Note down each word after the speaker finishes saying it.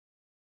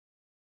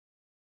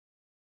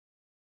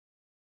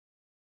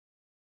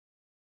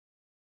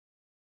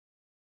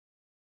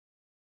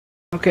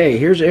Okay,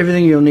 here's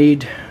everything you'll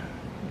need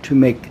to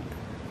make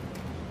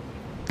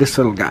this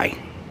little guy.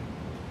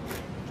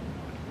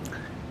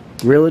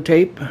 Gorilla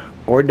tape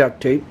or duct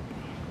tape,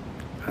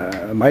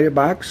 a miter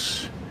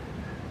box,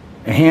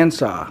 a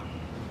handsaw.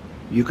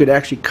 You could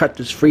actually cut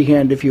this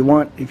freehand if you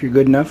want, if you're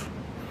good enough.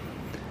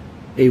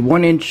 A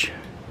 1-inch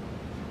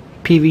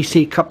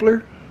PVC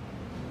coupler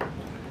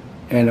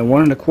and a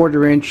 1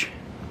 1/4 inch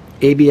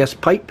ABS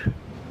pipe,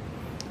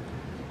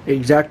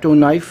 X-Acto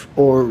knife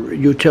or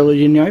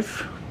utility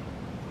knife,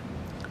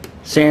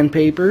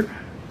 sandpaper,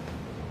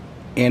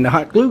 and a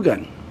hot glue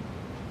gun.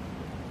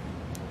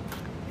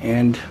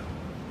 And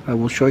I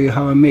will show you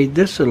how I made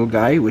this little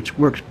guy, which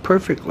works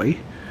perfectly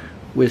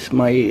with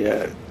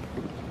my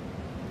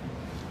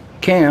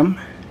cam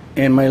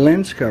and my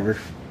lens cover,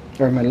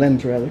 or my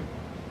lens rather.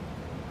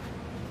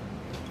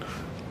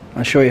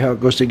 I'll show you how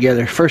it goes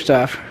together. First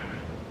off,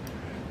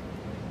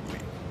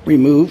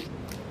 remove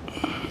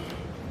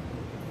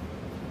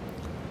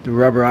the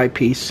rubber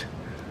eyepiece.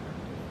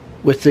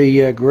 With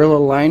the Gorilla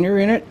liner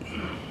in it,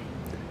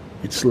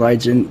 it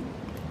slides in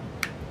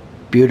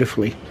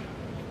beautifully.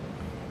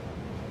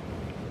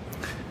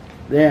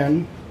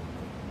 Then,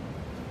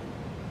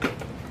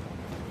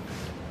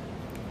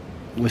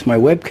 with my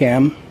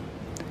webcam,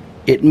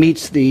 it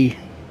meets the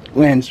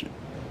lens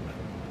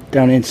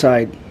down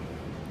inside.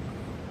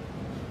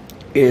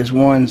 It is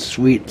one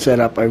sweet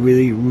setup. I'm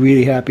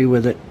really happy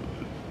with it.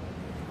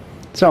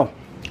 So,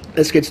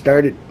 let's get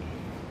started.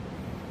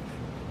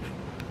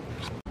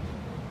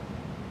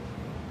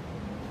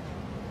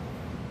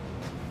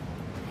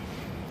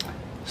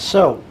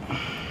 So,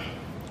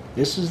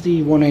 this is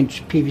the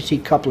 1-inch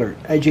PVC coupler.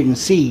 As you can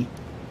see,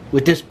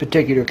 with this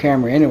particular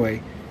camera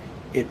anyway,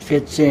 it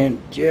fits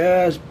in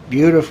just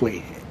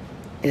beautifully.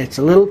 It's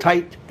a little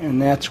tight,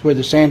 and that's where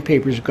the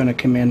sandpaper is going to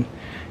come in.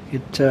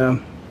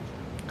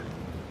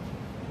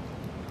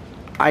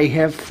 I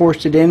have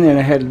forced it in, and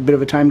I had a bit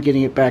of a time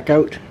getting it back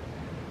out.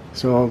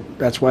 So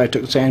that's why I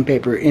took the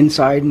sandpaper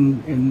inside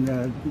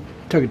and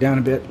took it down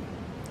a bit.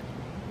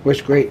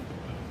 Works great.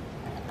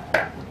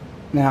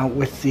 Now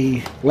with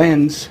the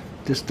lens,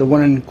 just the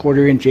 1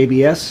 1/4 inch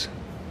ABS,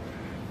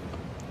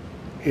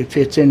 it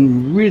fits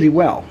in really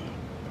well.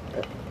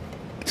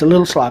 It's a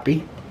little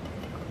sloppy,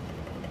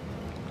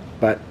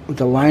 but with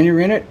the liner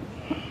in it,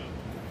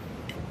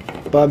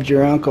 Bob's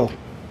your uncle.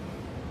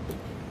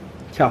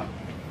 So,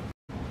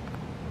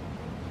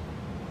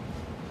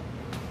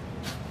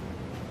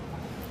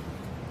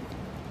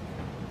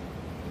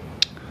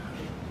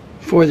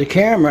 for the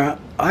camera,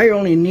 I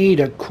only need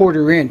a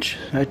 1/4 inch.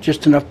 That's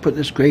just enough to put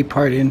this gray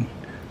part in.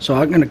 So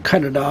I'm going to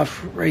cut it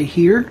off right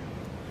here.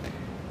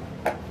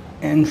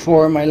 And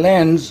for my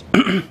lens,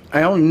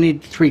 I only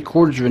need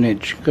 3/4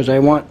 inch because I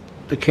want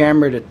the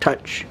camera to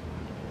touch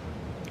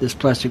this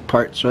plastic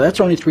part. So that's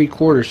only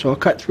 3/4. So I'll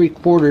cut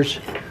 3/4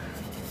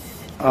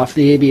 off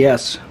the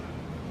ABS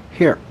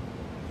here.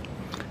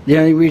 The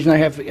only reason I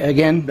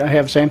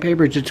have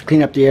sandpaper is just to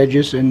clean up the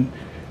edges and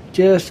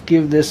just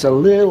give this a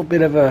little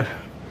bit of a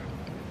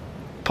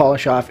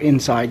polish off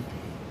inside.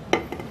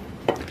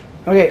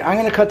 Okay, I'm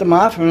going to cut them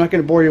off. I'm not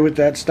going to bore you with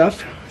that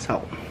stuff,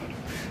 so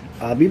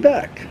I'll be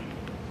back.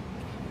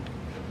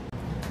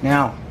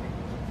 Now,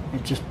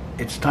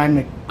 it's time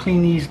to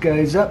clean these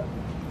guys up.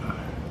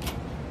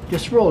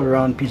 Just roll it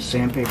around a piece of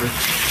sandpaper.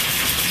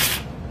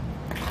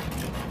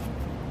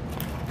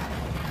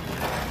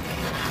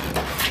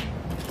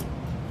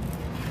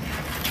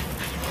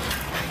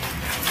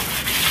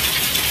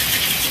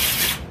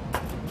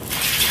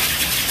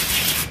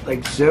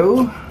 Like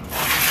so.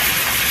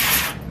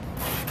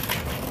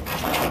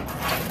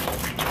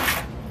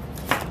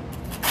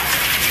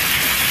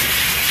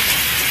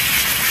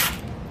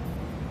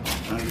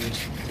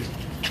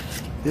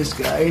 This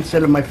guy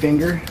instead of my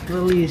finger, a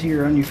little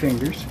easier on your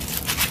fingers.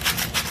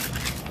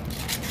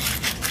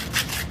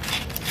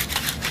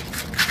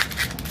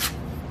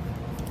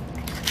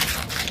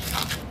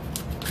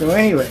 So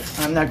anyway,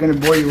 I'm not going to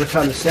bore you with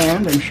how to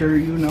sand. I'm sure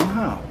you know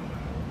how.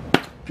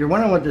 If you're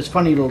wondering what this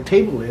funny little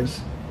table is,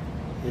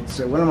 it's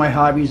one of my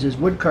hobbies is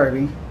wood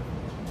carving,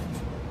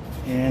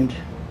 and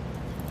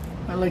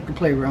I like to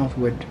play around with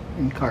wood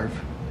and carve.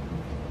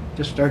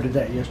 Just started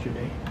that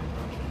yesterday.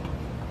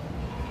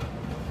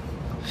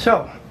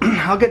 So,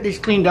 I'll get these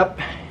cleaned up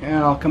and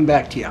I'll come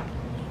back to you.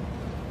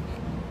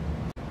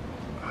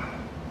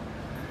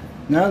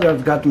 Now that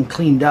I've got them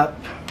cleaned up,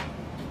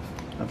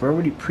 I've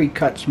already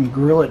pre-cut some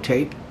Gorilla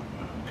tape.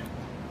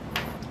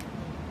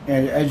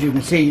 And as you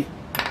can see,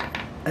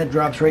 that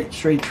drops right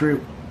straight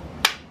through.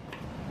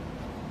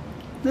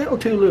 A little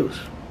too loose.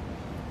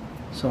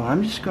 So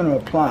I'm just going to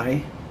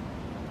apply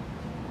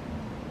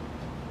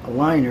a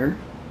liner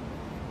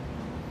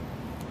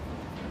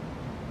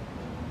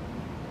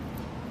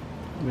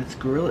with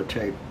Gorilla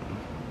tape.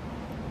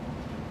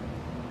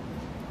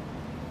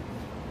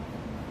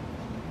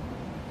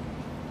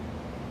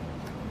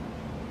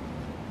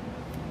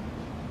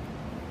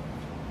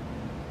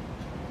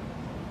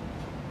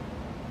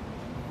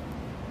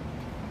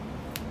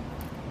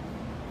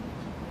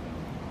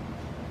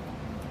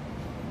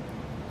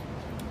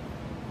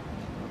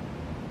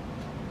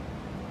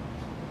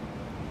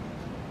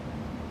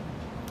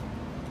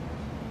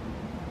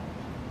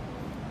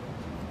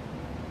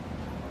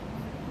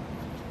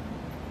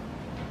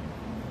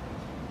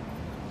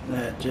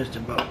 That's just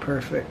about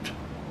perfect.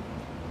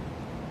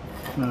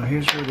 Now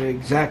here's where the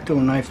X-Acto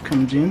knife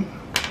comes in.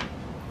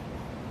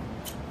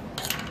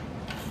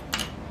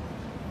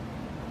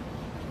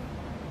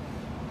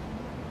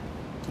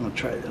 I'll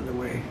try it the other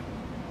way.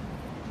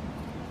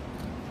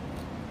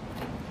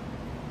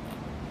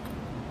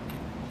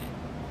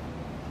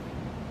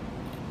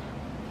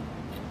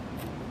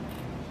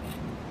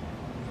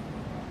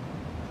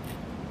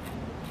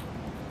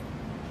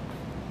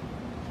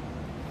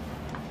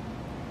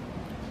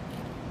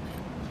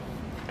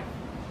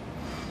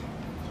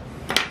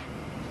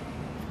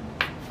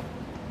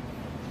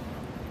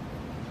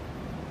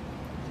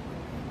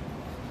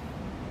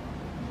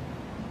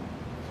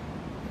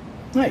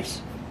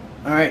 Nice.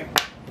 All right.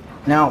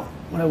 Now,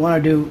 what I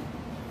want to do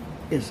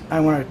is I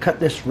want to cut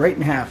this right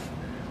in half.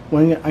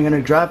 I'm going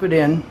to drop it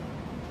in,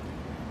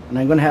 and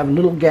I'm going to have a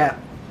little gap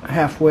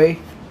halfway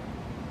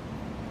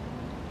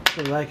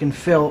so that I can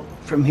fill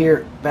from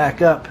here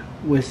back up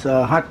with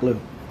hot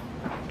glue.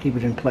 Keep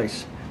it in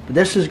place. But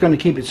this is going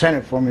to keep it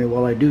centered for me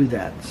while I do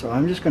that. So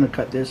I'm just going to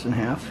cut this in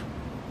half.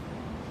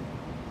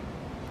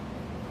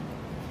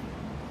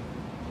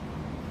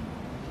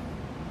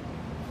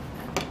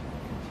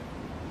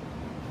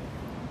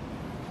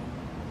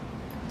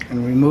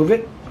 And remove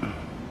it.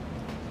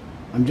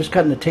 I'm just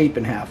cutting the tape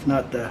in half,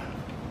 not the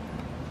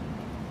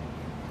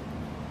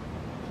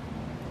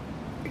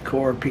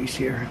core piece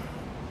here.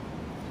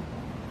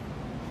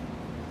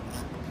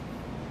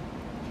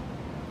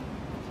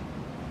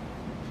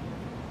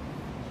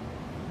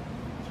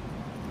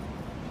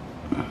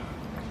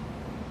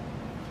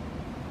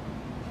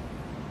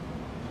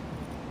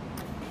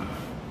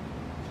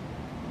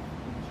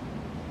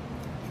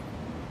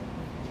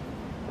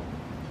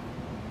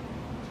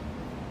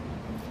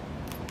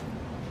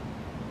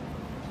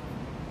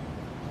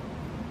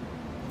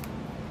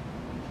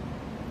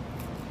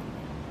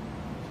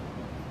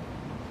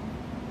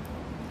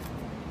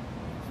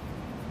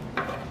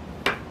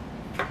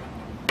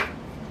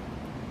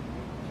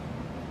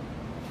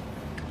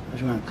 I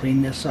just want to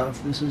clean this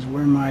off. This is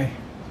where my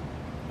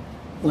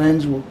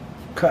lens will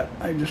cut.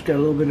 I just got a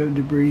little bit of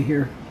debris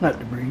here. Not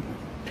debris,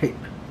 tape.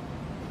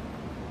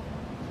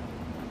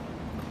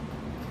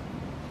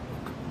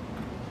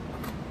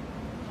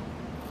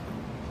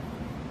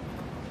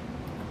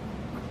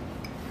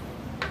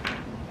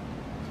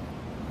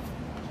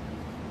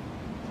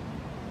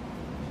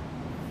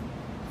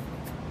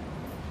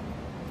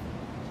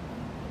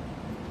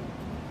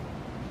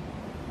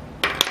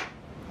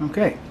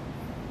 Okay.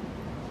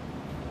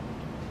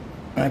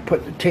 I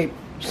put the tape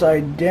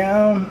side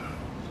down.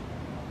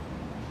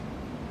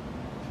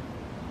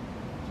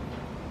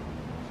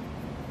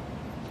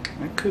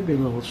 That could be a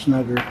little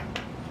snugger.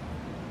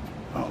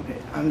 Okay,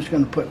 I'm just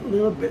going to put a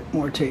little bit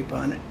more tape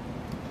on it.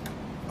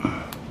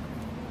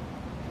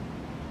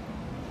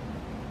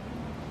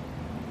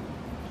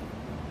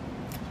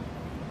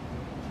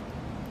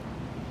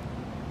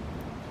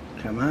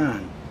 Come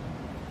on.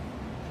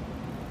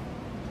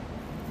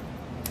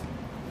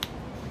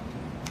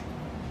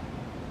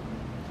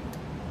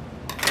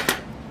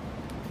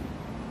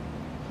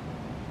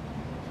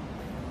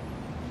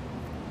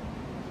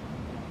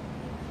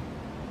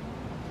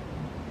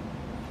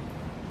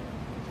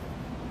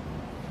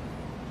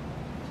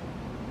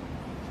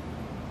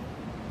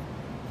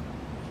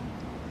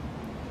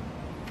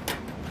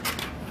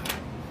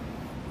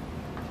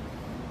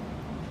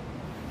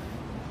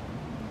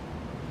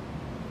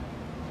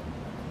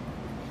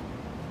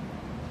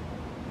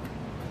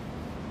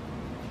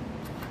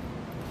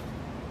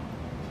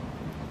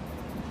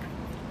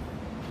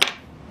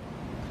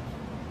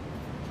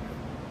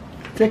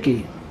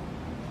 Sticky.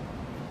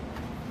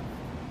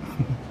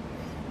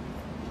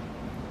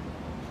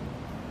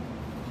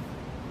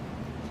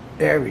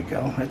 There we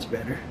go, that's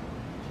better.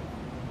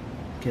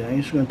 Okay,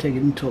 I'm just going to take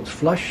it until it's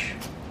flush.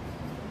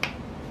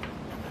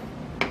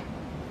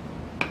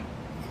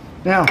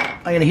 Now,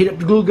 I'm going to heat up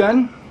the glue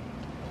gun.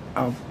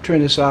 I'll turn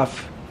this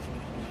off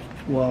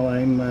while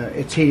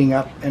it's heating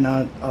up, and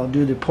I'll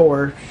do the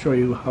pour, show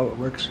you how it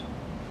works.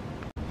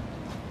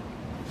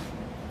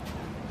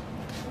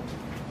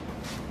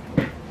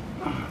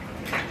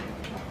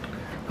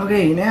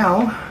 Okay,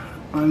 now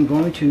I'm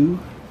going to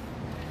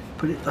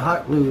put the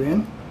hot glue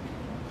in.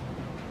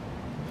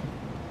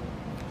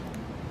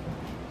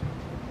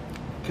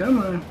 Come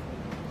on.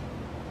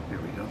 There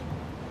we go.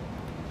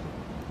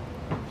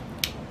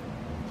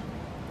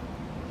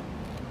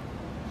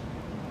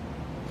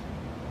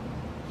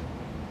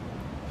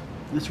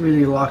 This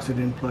really locks it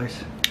in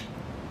place.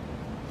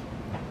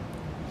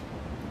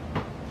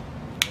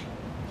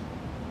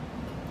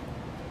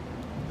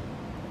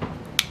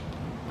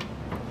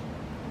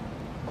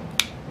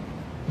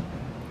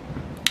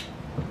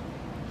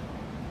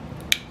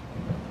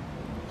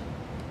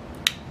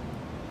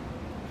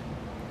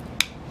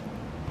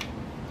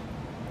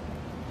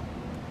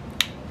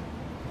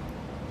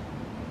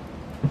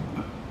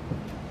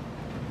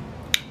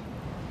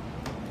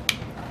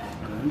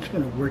 I'm just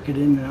going to work it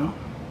in now.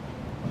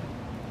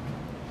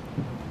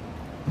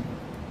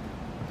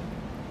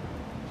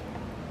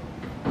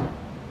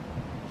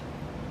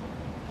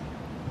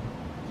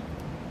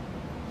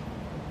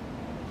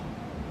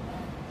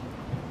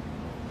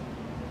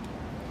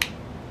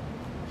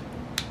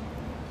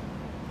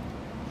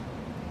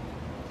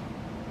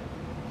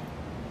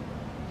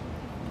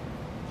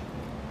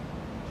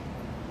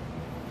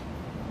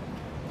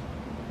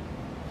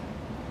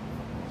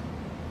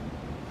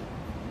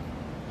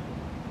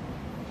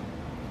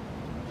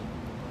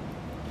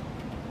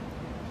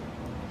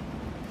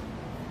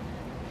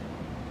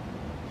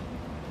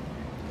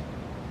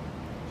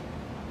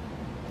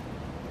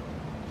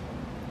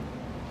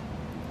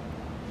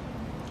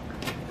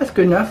 That's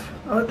good enough.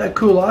 I'll let that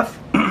cool off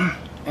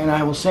and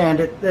I will sand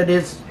it. That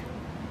is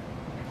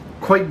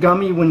quite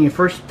gummy when you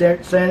first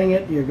start sanding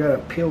it. You gotta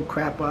peel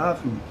crap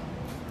off,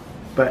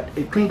 but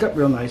it cleans up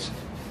real nice.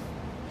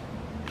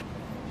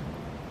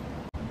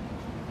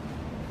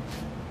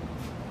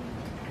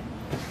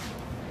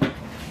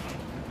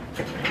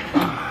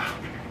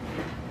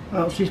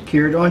 Well, she's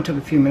cured. It only took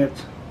a few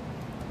minutes.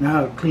 Now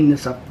I'll clean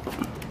this up.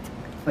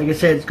 Like I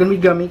said, it's gonna be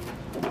gummy.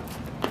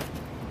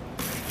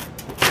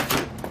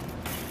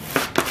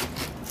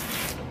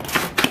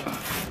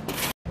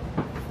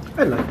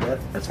 I like that.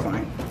 That's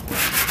fine.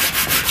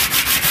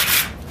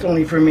 It's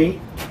only for me.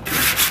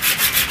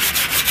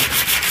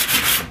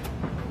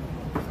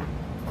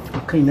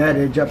 I'll clean that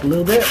edge up a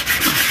little bit.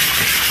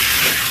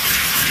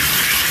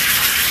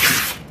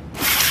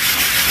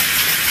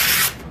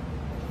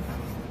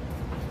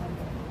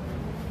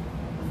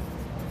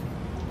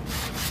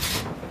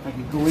 I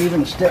could go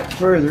even a step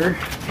further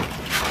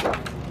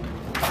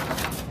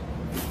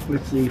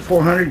with the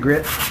 400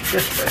 grit,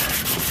 just to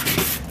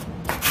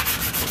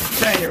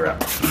shine her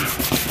up.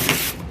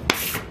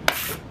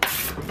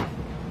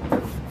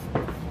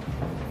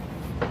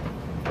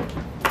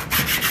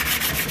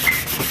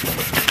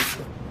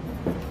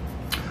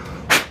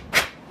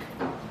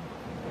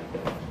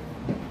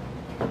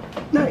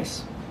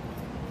 Nice.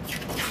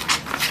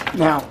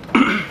 Now,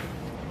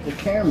 the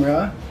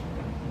camera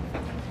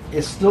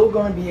is still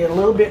going to be a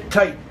little bit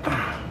tight.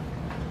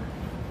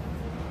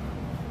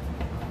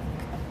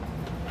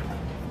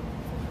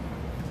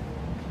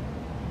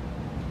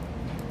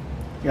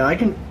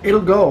 Yeah,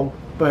 it'll go,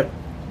 but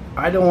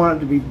I don't want it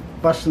to be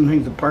busting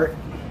things apart,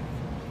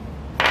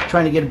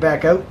 trying to get it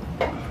back out.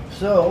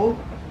 So,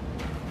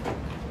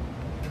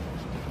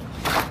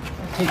 I'll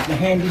take the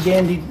handy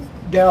dandy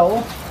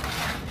dowel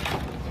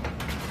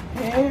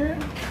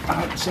and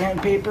hot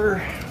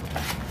sandpaper.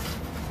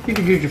 You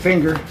could use your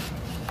finger.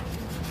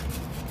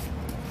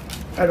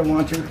 I don't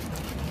want to.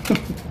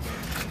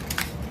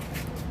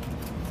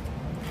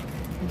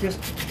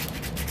 Just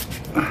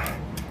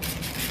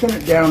turn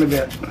it down a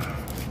bit.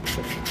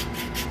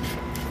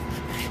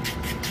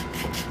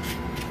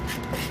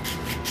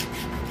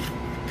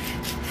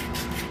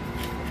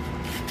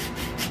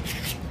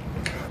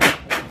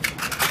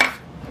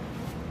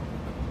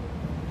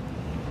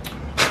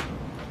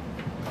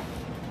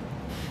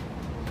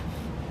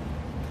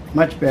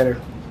 Much better.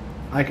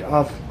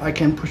 I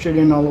can push it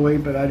in all the way,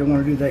 but I don't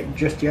want to do that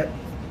just yet.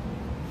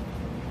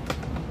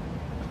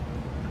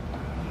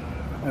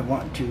 I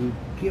want to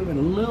give it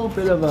a little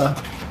bit of a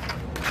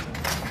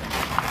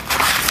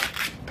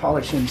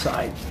polish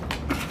inside.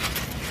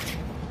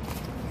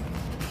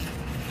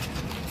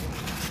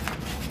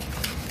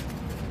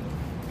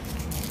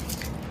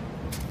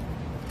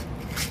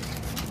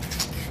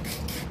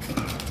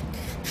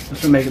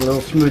 This will make it a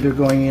little smoother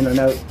going in and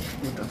out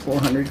with the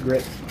 400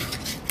 grit.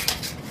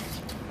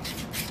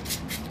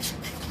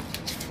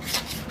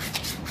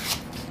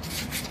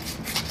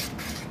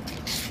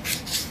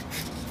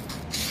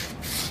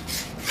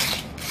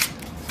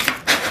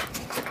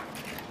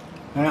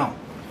 Now,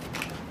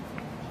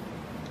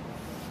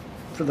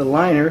 for the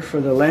liner,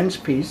 for the lens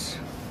piece,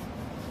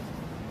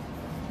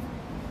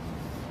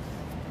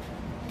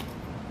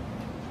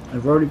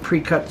 I've already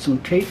pre-cut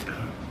some tape.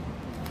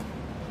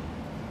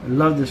 I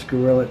love this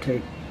Gorilla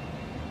tape.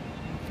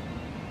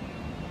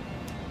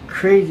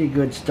 Crazy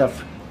good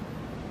stuff.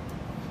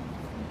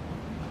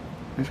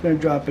 I'm just going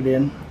to drop it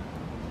in.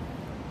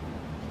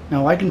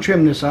 Now I can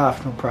trim this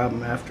off, no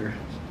problem after.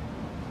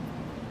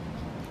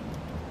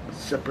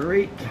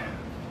 Separate.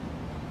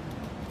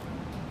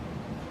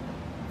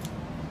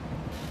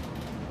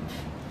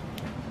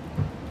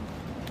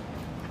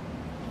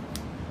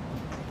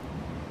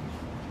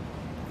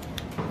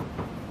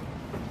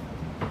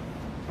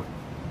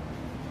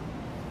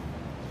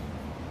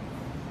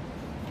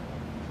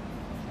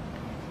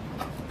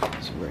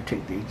 So we're going to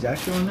take the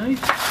X-Acto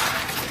knife.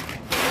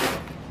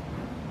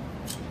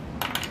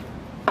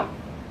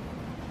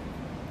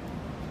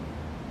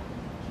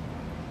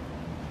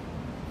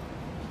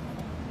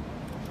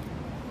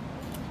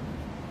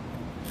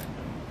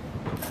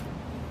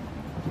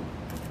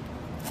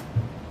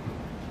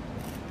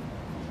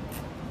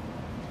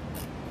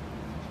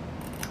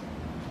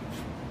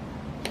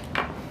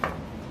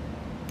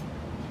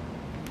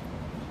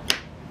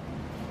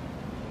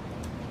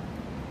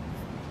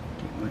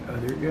 Take my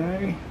other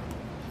guy.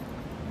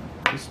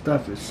 This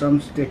stuff is some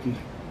sticky.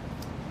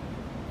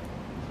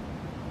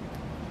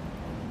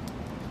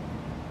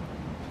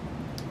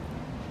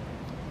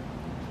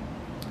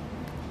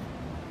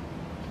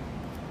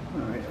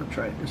 Alright, I'll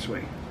try it this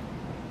way.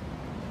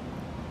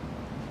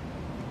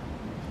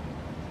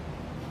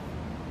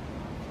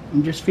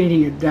 I'm just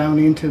feeding it down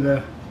into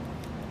the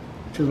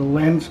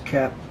lens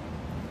cap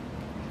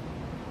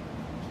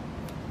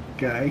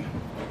guy.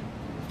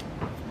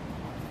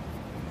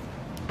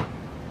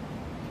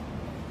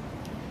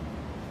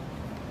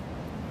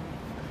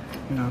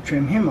 And I'll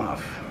trim him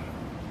off.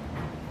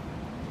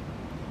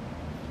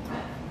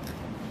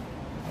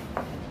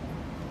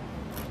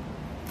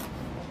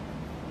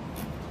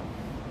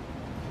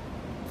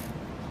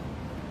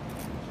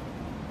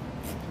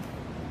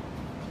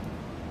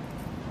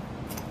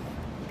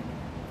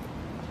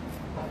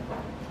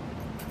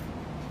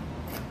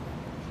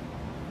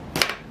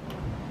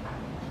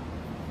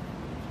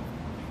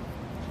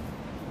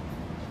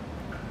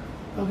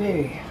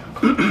 Okay.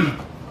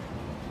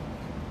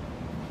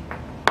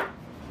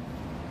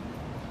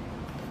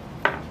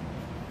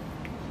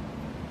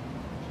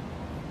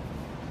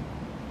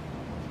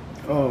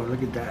 Oh,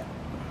 look at that.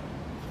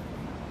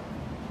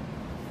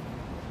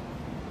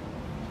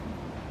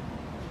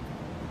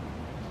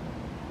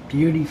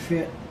 Beauty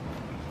fit.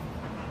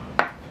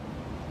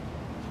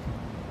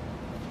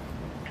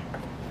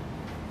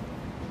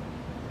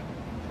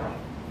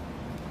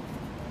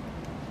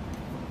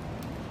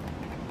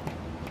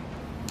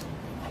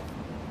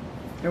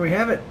 There we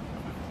have it.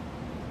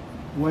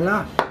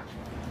 Voila.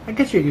 I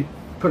guess you could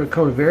put a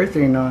coat of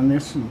everything on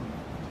this and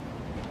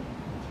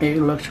make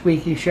it look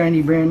squeaky,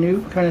 shiny, brand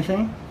new kind of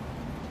thing.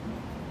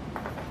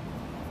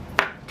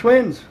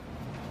 Twins.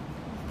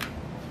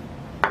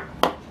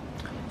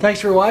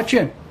 Thanks for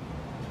watching.